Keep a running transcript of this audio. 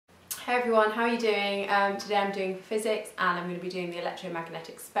Hey everyone, how are you doing? Today I'm doing physics and I'm going to be doing the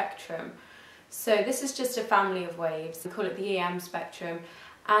electromagnetic spectrum. So this is just a family of waves. We call it the EM spectrum,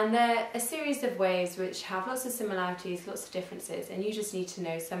 and they're a series of waves which have lots of similarities, lots of differences, and you just need to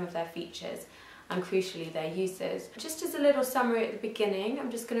know some of their features and crucially their uses. Just as a little summary at the beginning,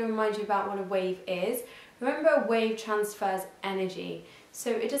 I'm just going to remind you about what a wave is. Remember, a wave transfers energy, so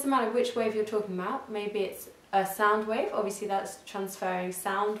it doesn't matter which wave you're talking about. Maybe it's a sound wave, obviously that's transferring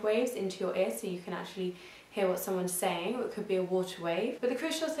sound waves into your ear so you can actually hear what someone's saying, or it could be a water wave. But the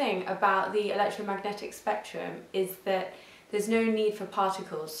crucial thing about the electromagnetic spectrum is that there's no need for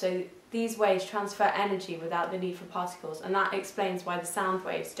particles, so these waves transfer energy without the need for particles, and that explains why the sound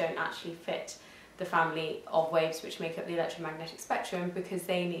waves don't actually fit the family of waves which make up the electromagnetic spectrum, because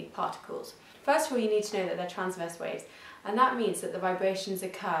they need particles. First of all, you need to know that they're transverse waves, and that means that the vibrations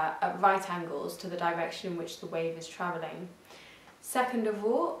occur at right angles to the direction in which the wave is travelling. Second of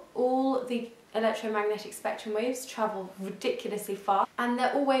all the electromagnetic spectrum waves travel ridiculously fast, and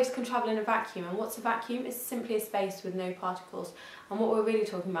all waves can travel in a vacuum. And what's a vacuum? It's simply a space with no particles, and what we're really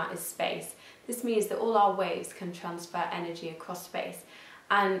talking about is space. This means that all our waves can transfer energy across space,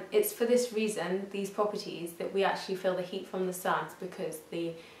 and it's for this reason, these properties, that we actually feel the heat from the sun, because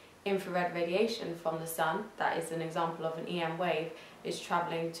the infrared radiation from the sun, that is an example of an EM wave, is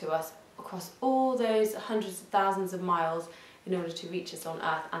travelling to us across all those hundreds of thousands of miles in order to reach us on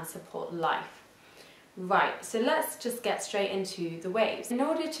Earth and support life. Right, so let's just get straight into the waves. In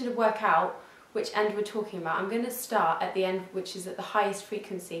order to work out which end we're talking about, I'm going to start at the end which is at the highest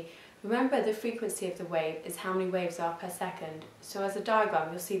frequency. Remember, the frequency of the wave is how many waves are per second. So as a diagram,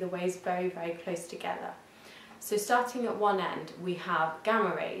 you'll see the waves very, very close together. So starting at one end, we have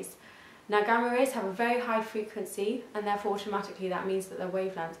gamma rays. Now gamma rays have a very high frequency, and therefore automatically that means that their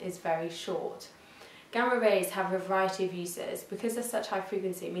wavelength is very short. Gamma rays have a variety of uses. Because they're such high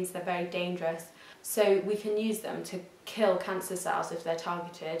frequency, it means they're very dangerous. So we can use them to kill cancer cells if they're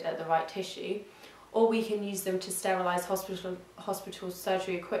targeted at the right tissue, or we can use them to sterilise hospital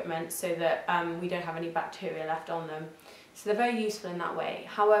surgery equipment so that we don't have any bacteria left on them. So they're very useful in that way.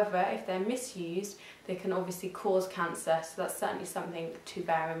 However, if they're misused, they can obviously cause cancer, so that's certainly something to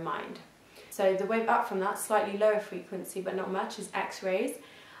bear in mind. So the wave up from that, slightly lower frequency but not much, is X-rays,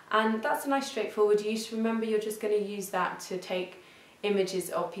 and that's a nice straightforward use. Remember, you're just going to use that to take images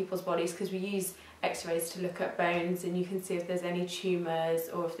of people's bodies, because we use X-rays to look at bones and you can see if there's any tumours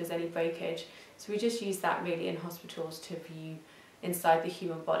or if there's any breakage. So we just use that really in hospitals to view inside the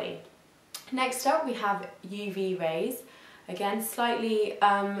human body. Next up we have UV rays. Again, slightly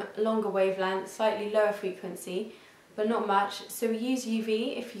longer wavelength, slightly lower frequency, but not much. So we use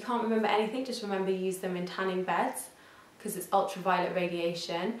UV. If you can't remember anything, just remember use them in tanning beds, because it's ultraviolet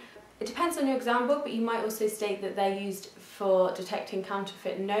radiation. It depends on your exam book, but you might also state that they're used for detecting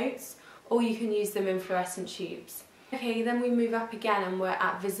counterfeit notes, or you can use them in fluorescent tubes. Okay, then we move up again and we're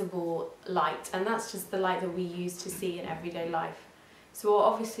at visible light, and that's just the light that we use to see in everyday life. So we'll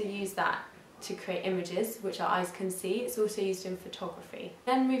obviously use that to create images which our eyes can see. It's also used in photography.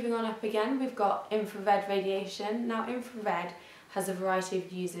 Then moving on up again, we've got infrared radiation. Now infrared has a variety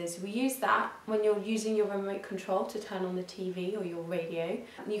of uses. We use that when you're using your remote control to turn on the TV or your radio.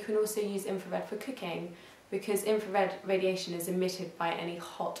 You can also use infrared for cooking, because infrared radiation is emitted by any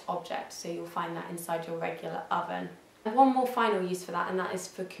hot object, so you'll find that inside your regular oven. And one more final use for that, and that is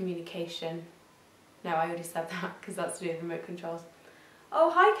for communication. No, I already said that because that's to do with remote controls.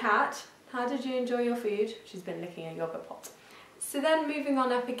 Oh, hi Kat! How did you enjoy your food? She's been licking a yogurt pot. So then moving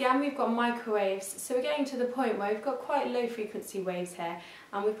on up again, we've got microwaves. So we're getting to the point where we've got quite low frequency waves here,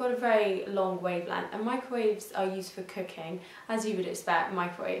 and we've got a very long wavelength, and microwaves are used for cooking. As you would expect,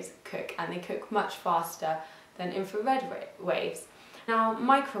 microwaves cook, and they cook much faster than infrared waves. Now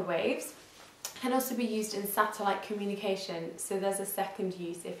microwaves can also be used in satellite communication, so there's a second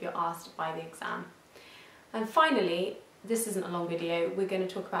use if you're asked by the exam. And finally, this isn't a long video, we're going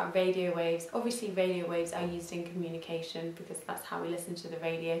to talk about radio waves. Obviously radio waves are used in communication because that's how we listen to the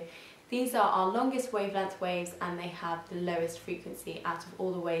radio. These are our longest wavelength waves, and they have the lowest frequency out of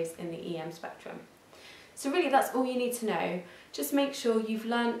all the waves in the EM spectrum. So really that's all you need to know. Just make sure you've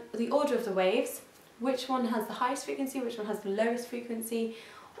learned the order of the waves, which one has the highest frequency, which one has the lowest frequency,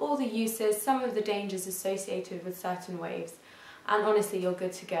 all the uses, some of the dangers associated with certain waves. And honestly, you're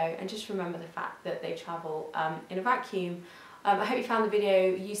good to go, and just remember the fact that they travel in a vacuum. I hope you found the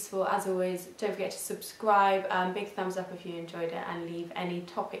video useful. As always, don't forget to subscribe, big thumbs up if you enjoyed it, and leave any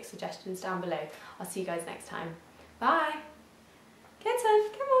topic suggestions down below. I'll see you guys next time. Bye!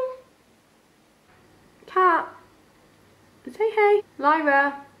 Kitten, come on! Cat! Say hey!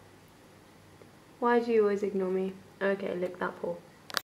 Lyra! Why do you always ignore me? Okay, lick that paw.